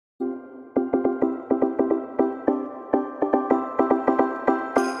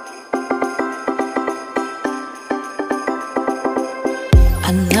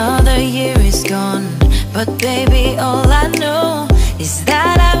Another year is gone, but baby, all I know is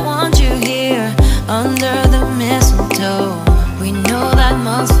that I want you here under the mistletoe. We know that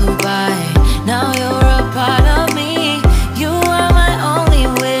months flew by, now you're a part of me. You are my only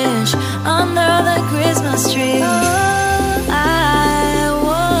wish under the Christmas tree. All I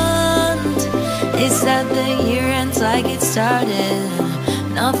want is that the year ends like it started,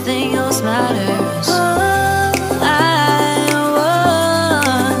 nothing else matters. All I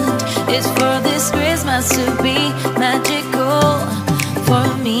want is for this Christmas to be magical for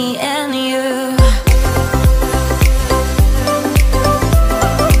me and you.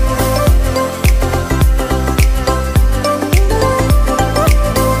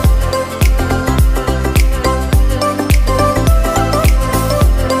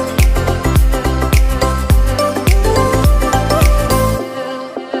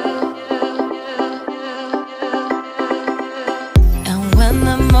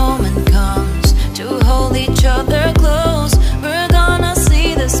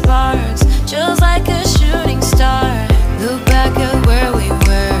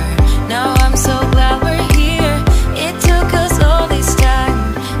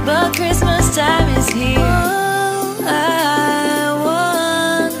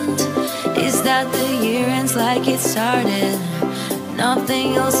 Like it started,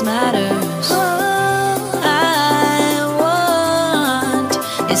 nothing else matters. All I want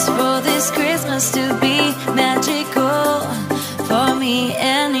is for this Christmas to be magical for me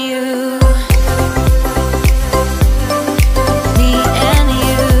and you. Me and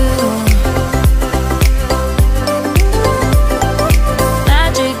you.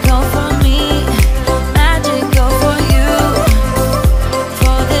 Magical for me, magical for you.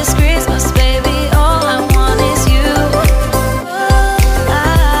 For this Christmas, baby,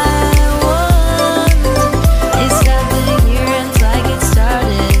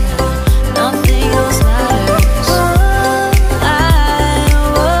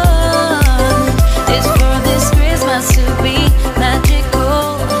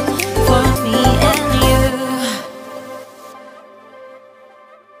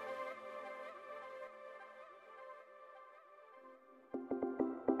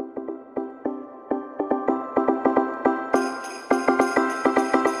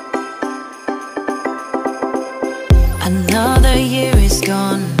 another year is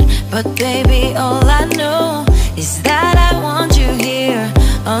gone, but baby, all I know is that I want you here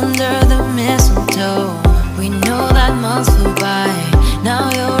under the mistletoe. We know that months flew by, now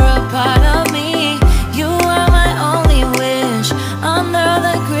you're a part of me. You are my only wish under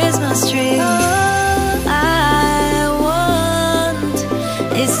the Christmas tree. All I want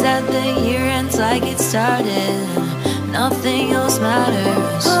is that the year ends like it started, nothing else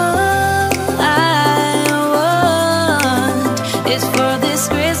matters. It's for this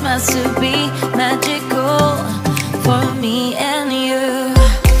Christmas to be magical for me and you.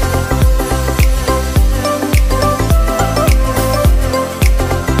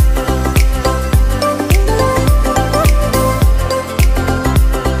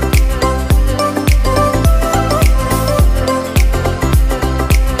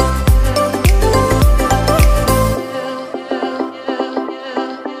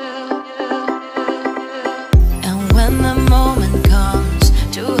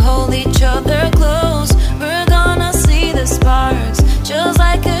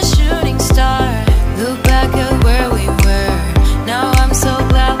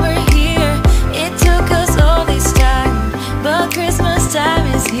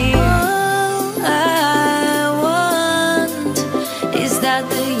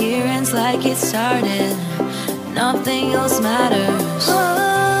 Like it started, nothing else matters.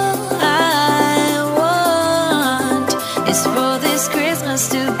 All I want is for this Christmas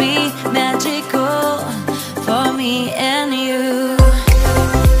to be magical for me and you.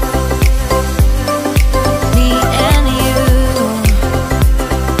 Me and you.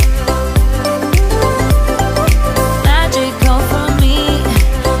 Magical for me,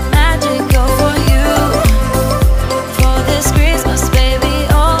 magical for you. For this Christmas, baby,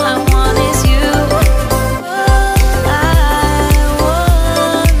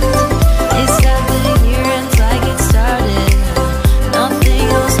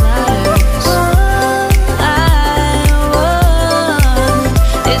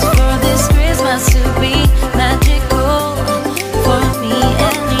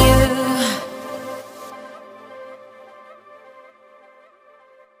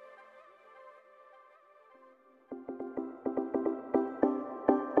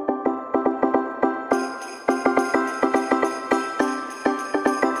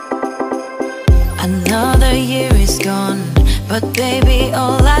 Another year is gone, But baby,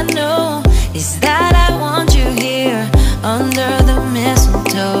 all I know is that I want you here under the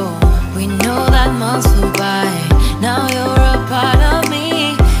mistletoe. We know that months flew by, now you're a part of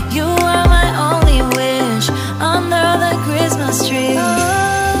me. You are my only wish under the Christmas tree.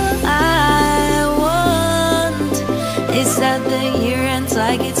 All I want is that the year ends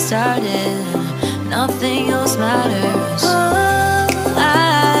like it started, nothing else matters. All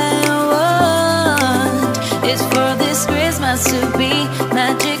I want is for this Christmas to be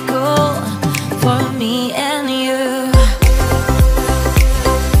magical for me and you.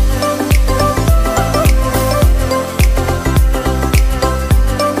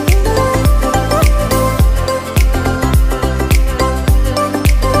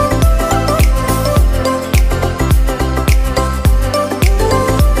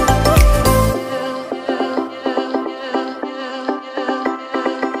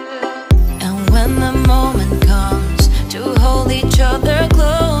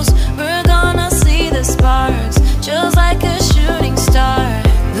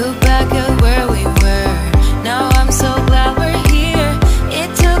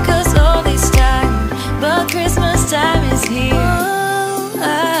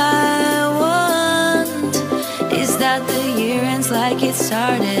 Like it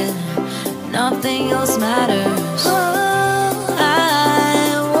started, nothing else matters. All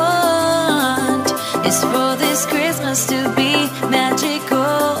I want is for this Christmas to be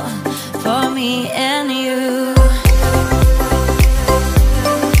magical for me and you.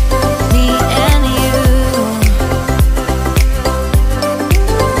 Me and you.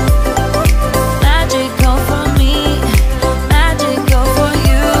 Magical for me, magical for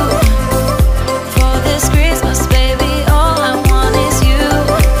you. For this Christmas, baby,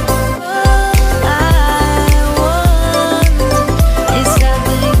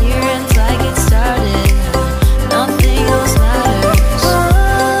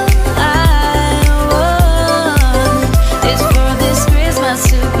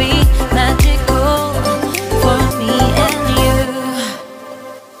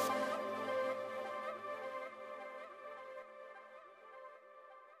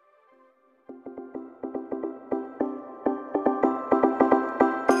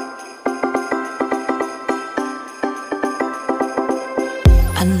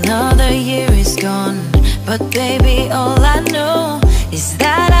 another year is gone, but baby, all I know is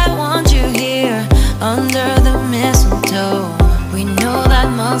that I want you here under the mistletoe. We know that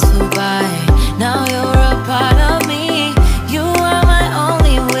months flew by, now you're a part of me. You are my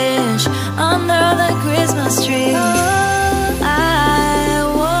only wish under the Christmas tree. All I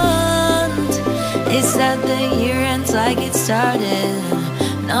want is that the year ends like it started,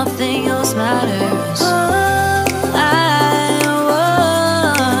 nothing else matters. All I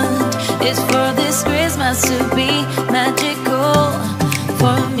is for this Christmas to be magical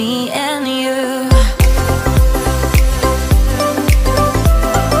for me and you.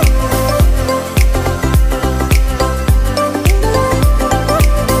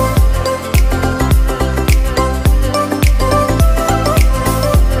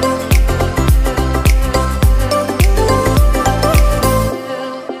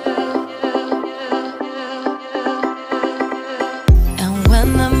 And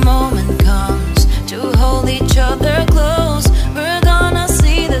when the moment comes to hold each other close, we're gonna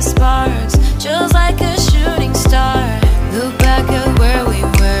see the sparks, just like a shooting star. Look back at where we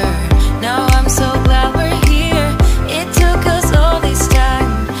were, now I'm so glad we're here. It took us all this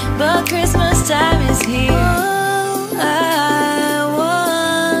time, but Christmas time is here. All I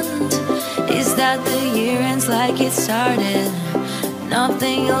want is that the year ends like it started,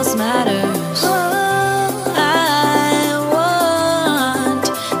 nothing else matters. All I want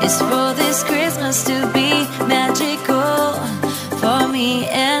is for this Christmas to be magical for me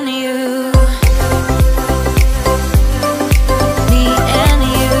and you. Me and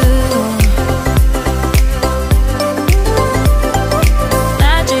you.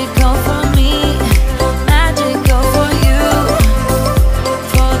 Magical for me, magical for you.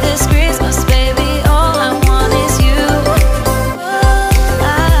 For this Christmas, baby, all I want is you. All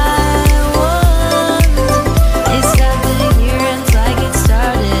I want is that the year ends like it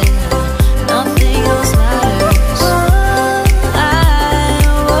started, nothing else matters. All I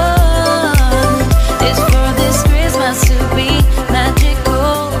want is for this Christmas to be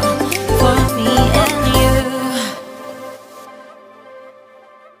magical for me and you.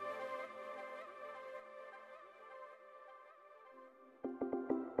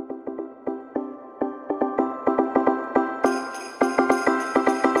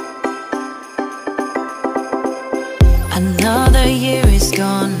 Another year is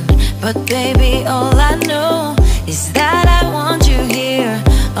gone, but baby, all I know is that I want you here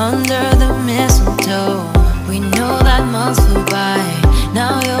under the mistletoe. We know that months flew by,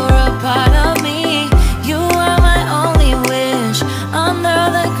 now you're a part of me. You are my only wish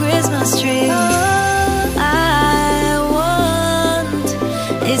under the Christmas tree. All I want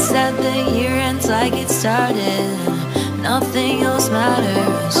is that the year ends like it started, nothing else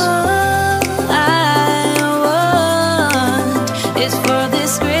matters. All I want is for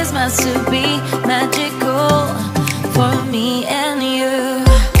this Christmas to be magical for me and you.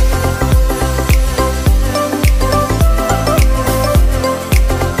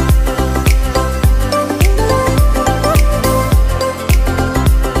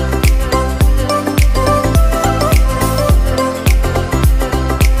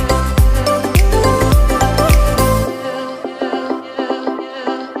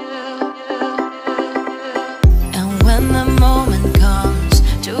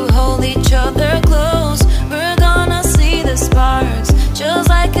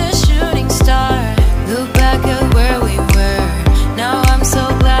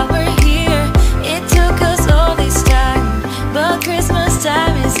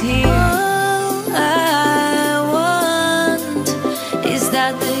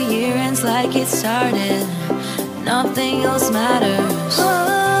 Like it started, nothing else matters.